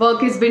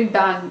work has been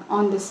done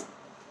on this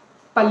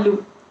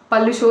pallu.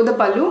 Pallu, show the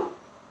pallu.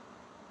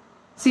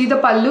 See the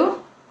pallu.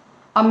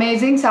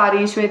 Amazing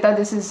sari, Shweta.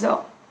 This is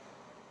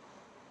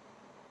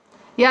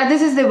yeah,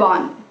 this is the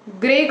one.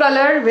 Grey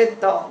color with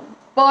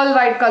pearl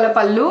white color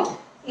pallu.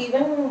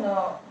 Even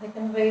they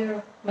can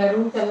wear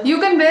maroon color. You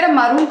can wear a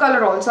maroon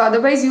color also.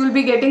 Otherwise, you will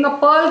be getting a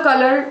pearl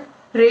color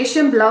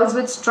resham blouse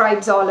with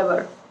stripes all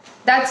over.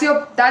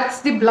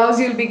 That's the blouse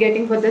you'll be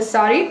getting for this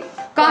sari.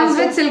 Comes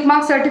with silk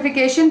mark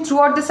certification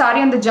throughout the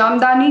sari, and the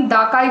jamdani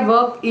dakai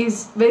work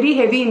is very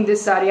heavy in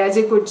this sari, as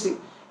you could see.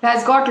 It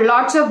has got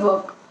lots of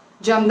work,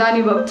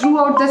 jamdani work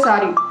throughout the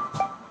sari.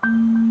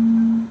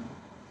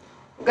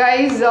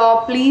 Guys,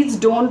 please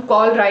don't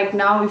call right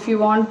now. If you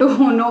want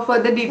to know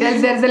further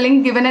details, there's a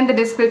link given in the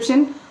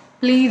description.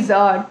 Please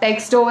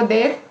text over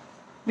there.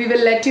 We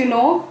will let you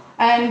know.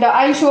 And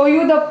I'll show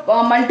you the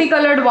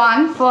multicolored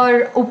one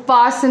for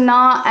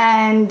Upasana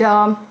and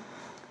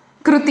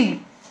Kruti.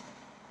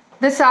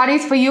 This sari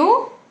is for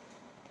you.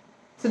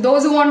 So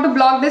those who want to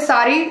block this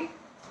sari,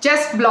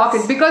 just block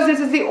it, because this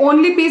is the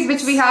only piece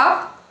which we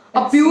have.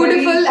 A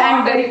beautiful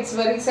and it's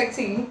very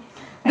sexy.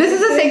 This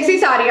is a sexy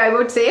sari, I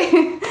would say.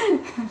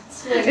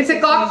 It's a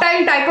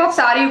cocktail type of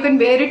sari. You can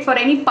wear it for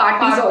any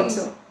parties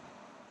also.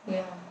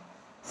 Yeah.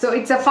 So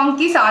it's a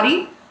funky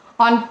sari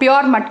on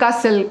pure Matka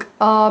silk.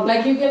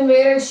 Like you can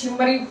wear a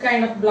shimmery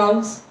kind of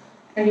blouse,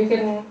 and you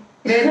can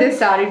wear this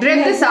sari.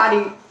 Drape this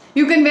sari.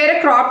 You can wear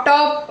a crop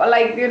top,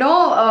 like, you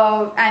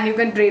know, and you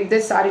can drape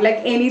this sari like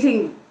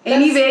anything,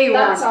 any way you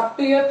want. That's up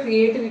to your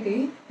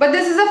creativity. But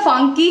this is a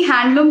funky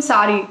handloom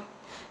sari.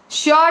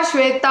 Sure,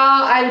 Shweta,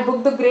 I'll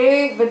book the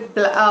grey with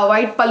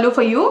white pallu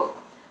for you.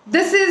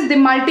 This is the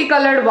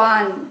multicolored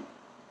one.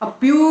 A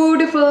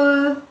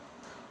beautiful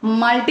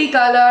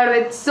multicolored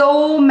with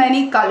so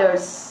many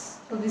colors.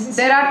 So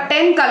there are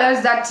 10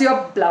 colors. That's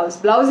your blouse.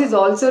 Blouse is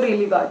also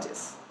really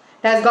gorgeous.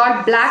 It has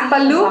got black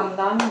pallu.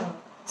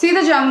 See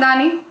the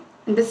jamdani?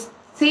 And the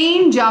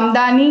same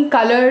jamdani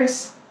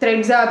colors,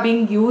 threads are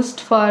being used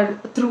for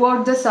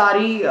throughout the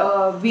sari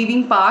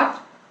weaving part.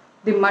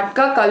 The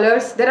Matka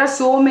colors, there are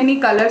so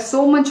many colors,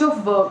 so much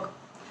of work.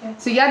 Yeah.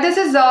 So yeah, this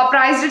is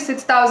priced at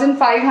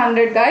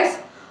 6,500, guys.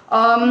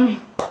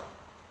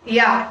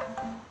 Yeah.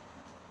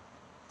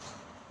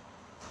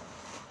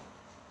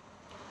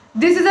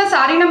 This is a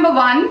sari number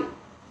 1.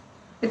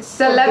 It's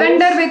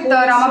lavender with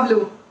Rama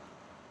blue.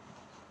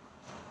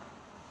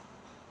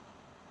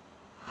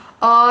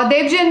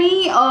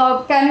 Devjani,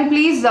 can you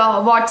please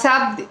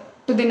WhatsApp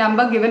to the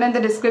number given in the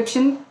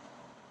description?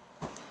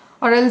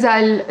 Or else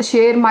I'll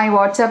share my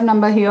WhatsApp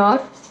number here.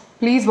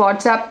 Please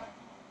WhatsApp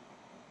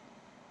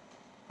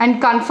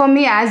and confirm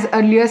me as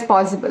early as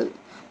possible,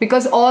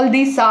 because all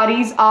these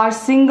saris are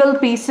single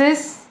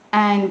pieces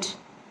and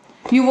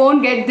you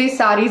won't get these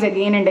saris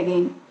again and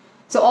again.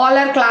 So all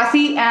are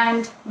classy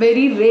and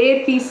very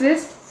rare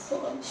pieces.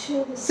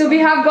 So we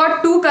have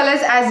got 2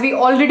 colors, as we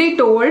already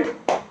told.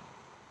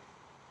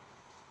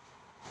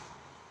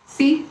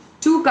 See,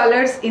 2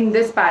 colors in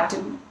this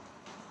pattern.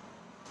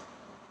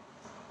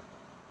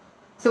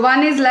 So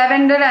one is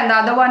lavender and the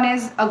other one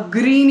is a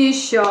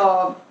greenish,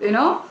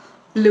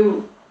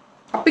 blue.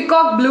 A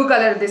peacock blue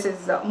color, this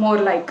is more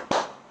like.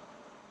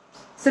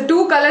 So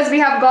 2 colors we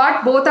have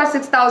got, both are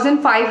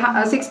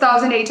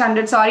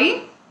 6,800,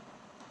 sorry.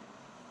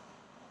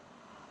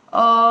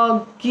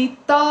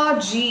 Geeta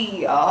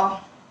G,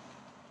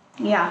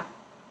 yeah.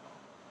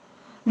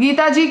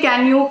 Geeta Ji,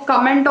 can you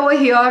comment over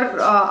here?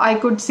 I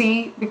could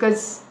see,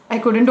 because I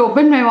couldn't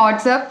open my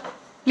WhatsApp.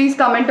 Please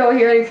comment over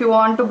here if you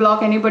want to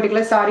block any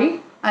particular sari.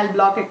 I'll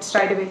block it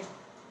straight away.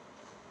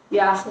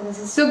 Yeah.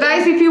 So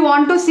guys, if you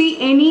want to see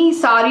any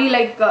sari,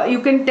 like you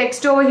can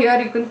text over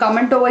here, you can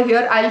comment over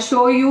here. I'll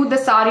show you the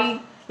sari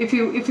if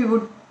you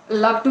would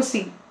love to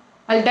see.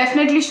 I'll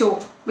definitely show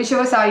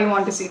whichever sari you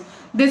want to see.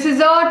 This is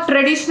a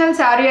traditional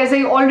sari, as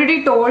I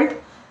already told.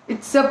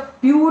 It's a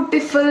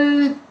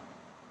beautiful,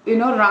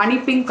 Rani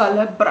pink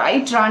color,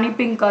 bright Rani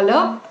pink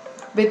color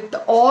with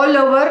all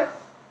over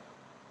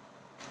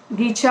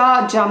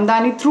Gicha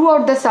Jamdani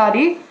throughout the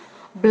sari.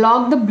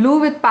 Block the blue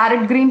with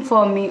parrot green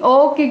for me.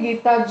 Okay,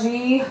 Geeta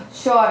Ji,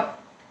 sure.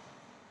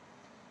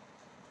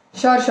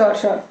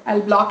 Sure.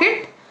 I'll block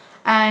it.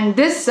 And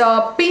this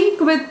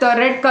pink with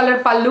red color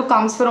pallu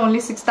comes for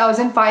only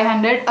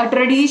 6,500. A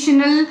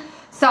traditional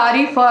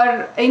sari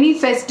for any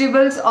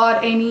festivals or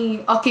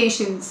any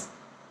occasions.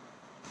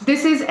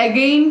 This is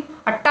again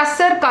a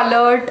tussar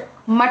colored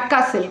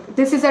Matka silk.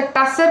 This is a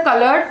tussar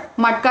colored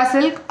Matka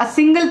silk. A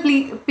single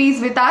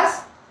piece with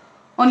us.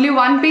 Only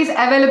 1 piece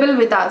available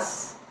with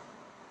us.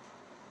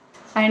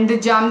 And the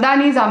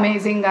jamdani is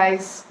amazing,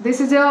 guys.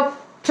 This is a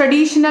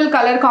traditional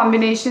color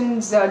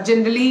combinations.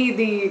 Generally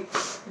the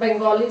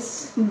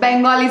Bengalis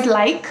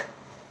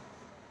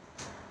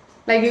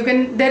like you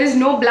can, there is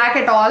no black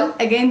at all.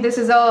 Again, this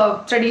is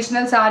a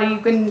traditional sari. You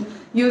can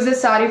use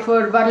this sari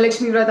for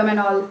Varalakshmi Vratam and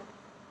all.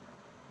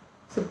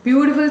 So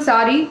beautiful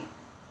sari.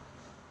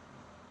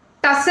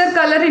 Tussar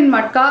color in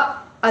Matka,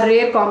 a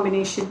rare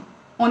combination.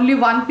 Only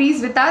 1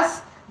 piece with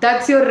us.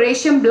 That's your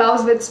resham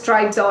blouse with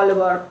stripes all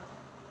over.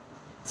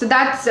 So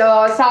that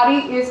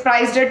sari is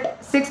priced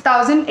at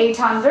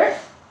 6,800.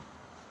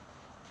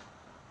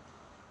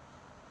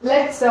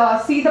 Let's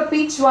see the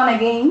peach one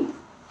again.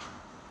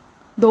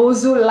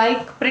 Those who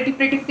like pretty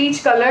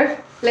peach color,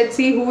 let's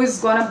see who is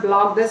gonna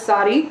block this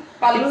sari.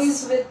 Pallu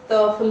is with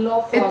full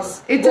of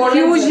it's a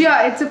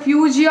fuchsia. It's a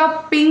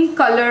fuchsia pink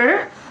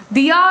color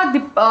The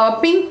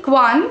pink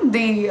one,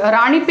 the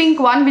Rani pink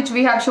one which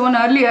we have shown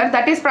earlier,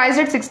 that is priced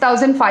at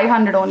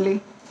 6,500 only.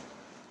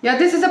 Yeah,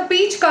 this is a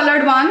peach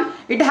colored one.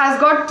 It has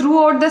got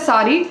throughout the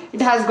sari,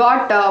 it has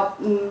got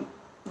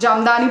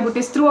jamdani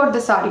booties throughout the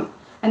sari.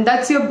 And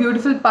that's your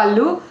beautiful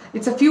pallu.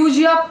 It's a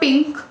fuchsia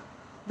pink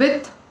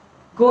with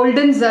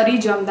golden zari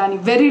jamdani.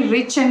 Very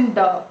rich and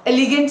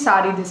elegant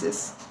sari this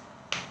is.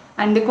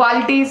 And the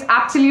quality is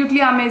absolutely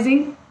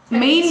amazing.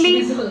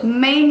 Mainly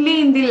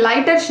in the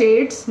lighter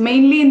shades,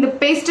 mainly in the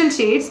pastel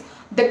shades,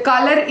 the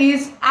color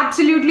is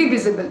absolutely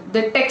visible.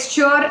 The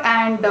texture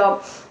and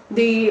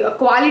the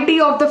quality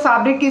of the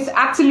fabric is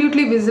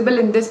absolutely visible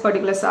in this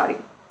particular sari.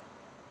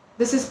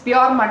 This is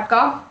pure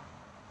matka.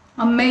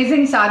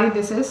 Amazing sari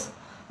this is,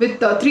 with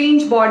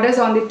 3-inch borders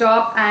on the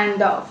top and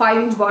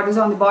 5-inch borders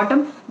on the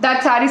bottom.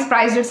 That sari is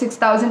priced at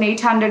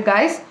 6,800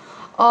 guys.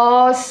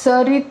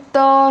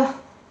 Sarita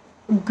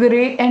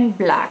grey and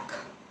black.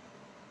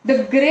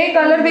 The grey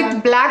color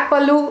with black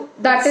pallu,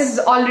 that is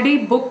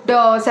already booked,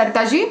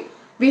 Saritaji.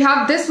 We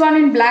have this one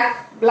in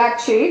black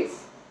shades.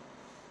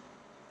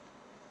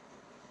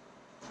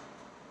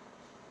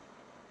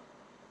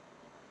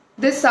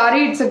 This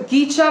sari, it's a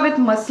geisha with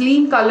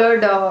muslin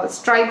colored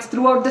stripes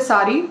throughout the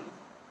sari.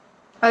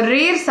 A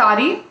rare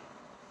sari.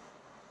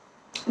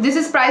 This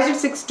is priced at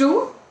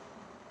 6,200.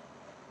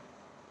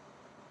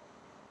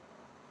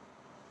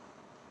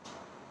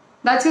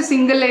 That's a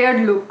single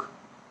layered look.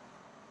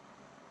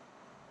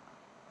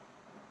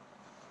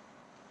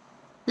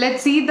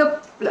 Let's see the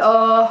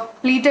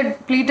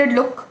pleated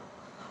look.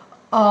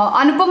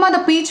 Anupama,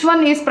 the peach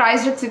one is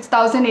priced at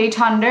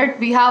 6,800.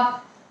 We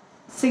have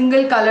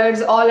single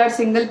colors, all are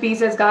single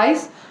pieces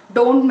guys.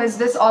 Don't miss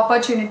this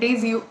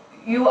opportunities.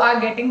 You are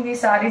getting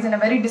these sarees in a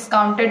very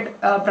discounted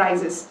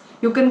prices.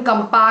 You can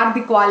compare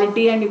the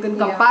quality and you can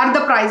compare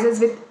the prices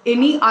with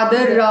any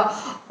other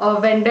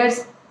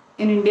vendors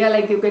in India.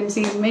 Like you can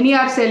see many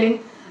are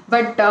selling,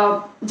 but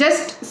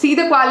just see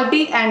the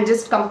quality and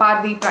just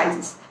compare the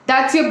prices.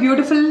 That's your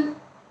beautiful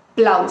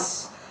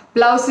blouse.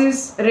 Blouse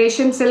is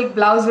ration silk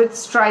blouse with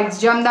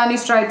stripes, jamdani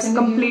stripes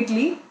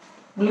completely.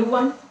 Blue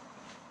one.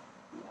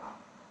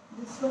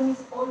 This one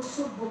is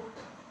also booked.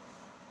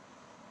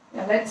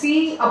 Yeah, let's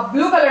see a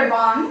blue colored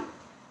one.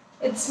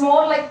 It's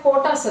more like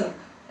kota silk.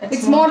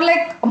 It's more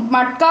like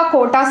matka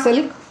kota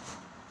silk.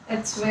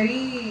 It's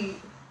very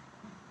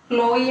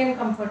flowy and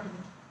comfortable.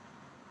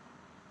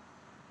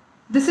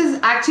 This is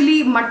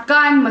actually matka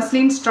and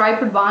muslin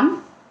striped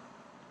one.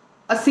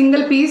 A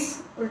single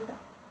piece.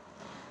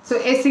 So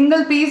a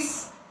single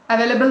piece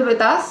available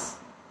with us.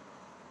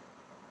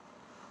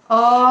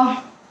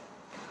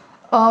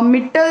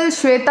 Mittal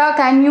Shweta,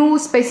 can you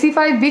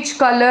specify which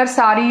color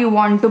sari you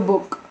want to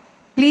book?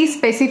 Please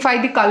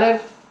specify the color,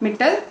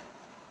 Mittal.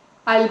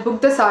 I'll book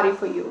the sari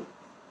for you.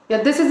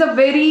 Yeah, this is a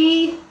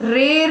very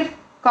rare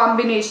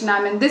combination.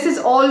 I mean, this is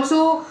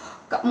also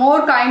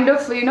more kind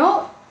of,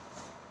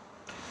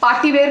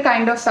 party wear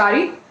kind of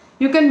sari.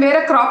 You can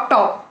wear a crop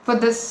top for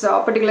this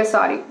particular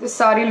sari. This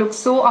sari looks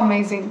so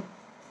amazing.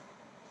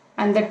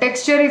 And the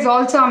texture is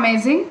also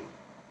amazing.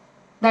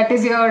 That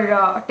is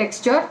your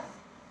texture.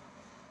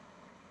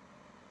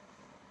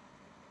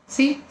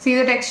 See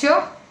the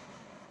texture?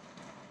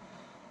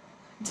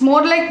 It's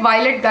more like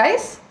violet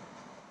guys.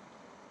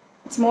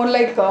 It's more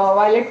like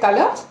violet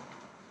color.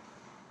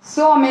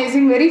 So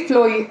amazing, very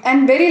flowy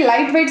and very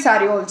lightweight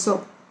sari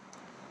also.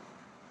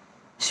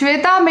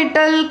 Shweta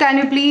Mittal, can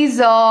you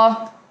please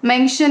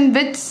mention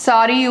which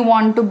sari you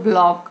want to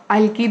block?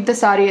 I'll keep the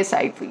sari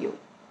aside for you.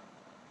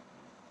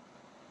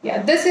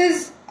 Yeah, this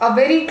is a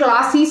very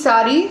classy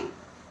sari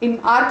in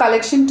our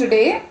collection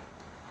today.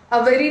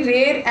 A very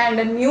rare and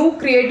a new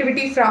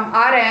creativity from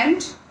our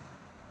end.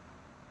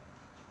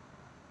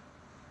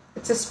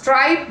 It's a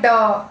striped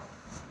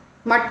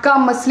matka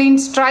muslin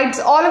stripes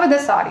all over the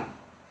sari.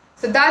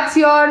 So that's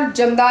your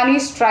jamdani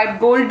striped,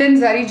 golden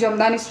zari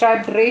jamdani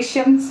striped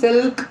resham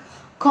silk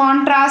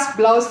contrast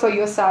blouse for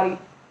your sari.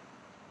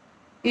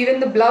 Even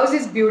the blouse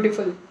is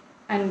beautiful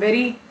and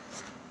very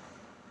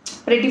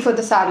pretty for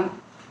the sari.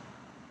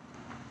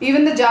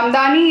 Even the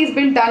jamdani has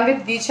been done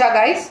with geisha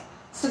guys.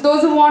 So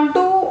those who want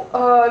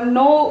to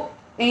know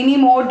any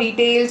more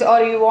details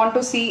or you want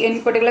to see any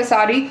particular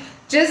sari,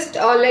 just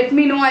let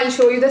me know. I'll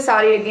show you the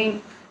sari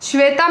again.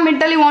 Shweta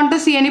Mittal, you want to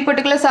see any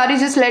particular sari,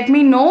 just let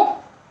me know.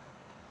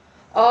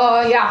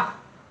 Yeah,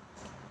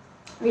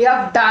 we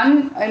have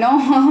done,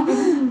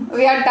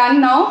 we are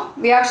done now.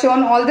 We have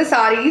shown all the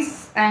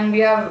saris and we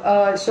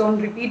have shown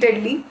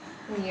repeatedly.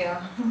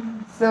 Yeah.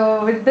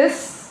 So with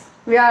this,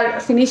 we are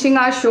finishing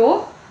our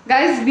show.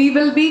 Guys, we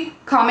will be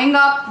coming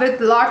up with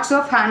lots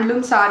of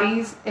handloom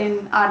saris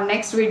in our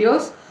next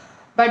videos.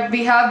 But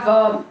we have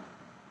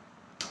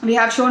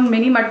shown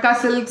many matka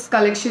silks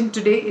collection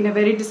today in a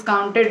very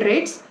discounted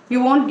rates.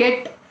 You won't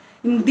get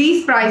in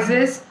these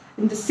prices,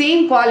 in the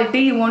same quality,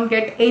 you won't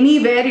get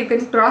anywhere. You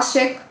can cross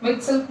check.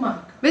 With silk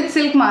mark. With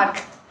silk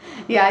mark.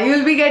 Yeah, you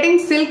will be getting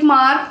silk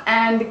mark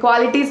and the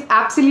quality is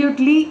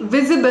absolutely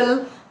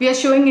visible. We are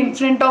showing in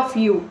front of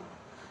you.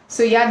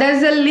 So yeah,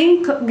 there's a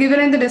link given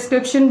in the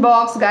description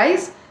box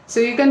guys. So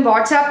you can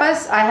WhatsApp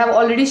us. I have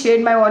already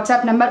shared my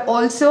WhatsApp number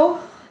also.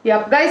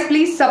 Yep, guys,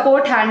 please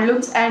support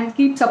handlooms and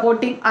keep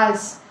supporting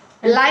us.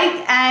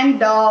 Like and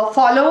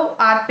follow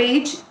our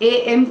page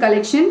AM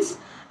Collections.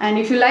 And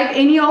if you like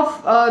any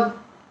of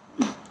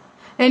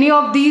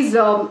these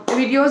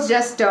videos,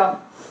 just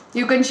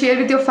you can share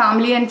with your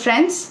family and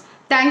friends.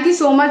 Thank you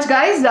so much,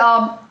 guys.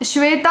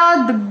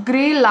 Shweta, the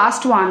grey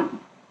last one.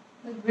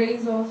 The grey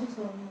is also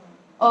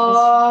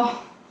so.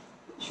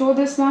 Show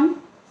this one.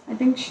 I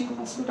think she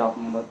must be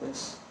talking about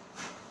this.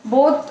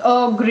 Both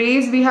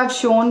greys we have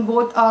shown.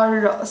 Both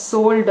are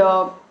sold,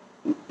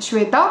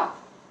 Shweta.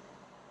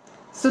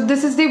 So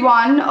this is the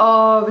one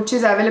which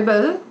is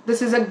available.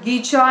 This is a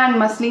Geisha and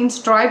muslin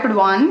striped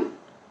one.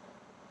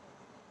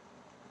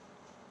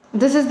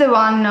 This is the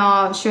one,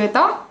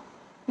 Shweta,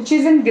 which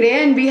is in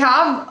grey, and we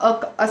have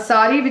a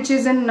sari which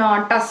is in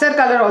tussar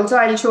color also.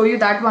 I'll show you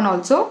that one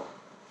also.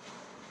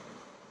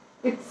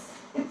 It's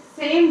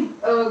same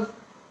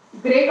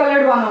grey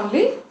colored one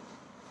only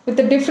with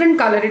a different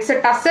color. It's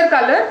a tussar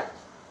color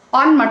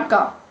on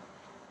matka.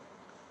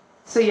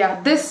 So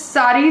yeah, this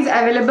sari is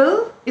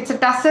available. It's a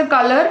tussar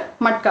color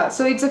matka.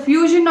 So it's a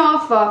fusion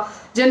of,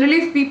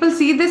 generally if people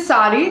see this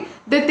sari,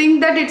 they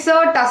think that it's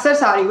a tussar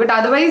sari, but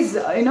otherwise,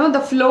 you know,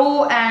 the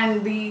flow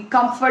and the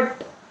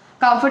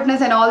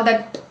comfortness and all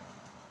that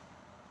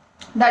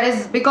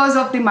is because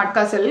of the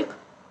matka silk.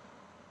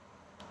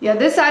 Yeah,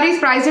 this sari is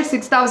priced at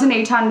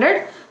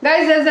 6,800.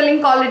 Guys, there's a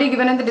link already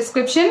given in the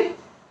description.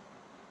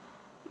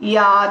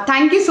 Yeah,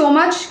 thank you so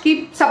much.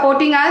 Keep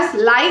supporting us.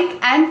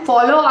 Like and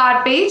follow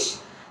our page.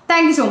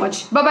 Thank you so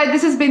much. Bye-bye.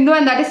 This is Bindu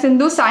and that is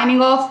Sindhu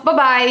signing off.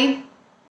 Bye-bye.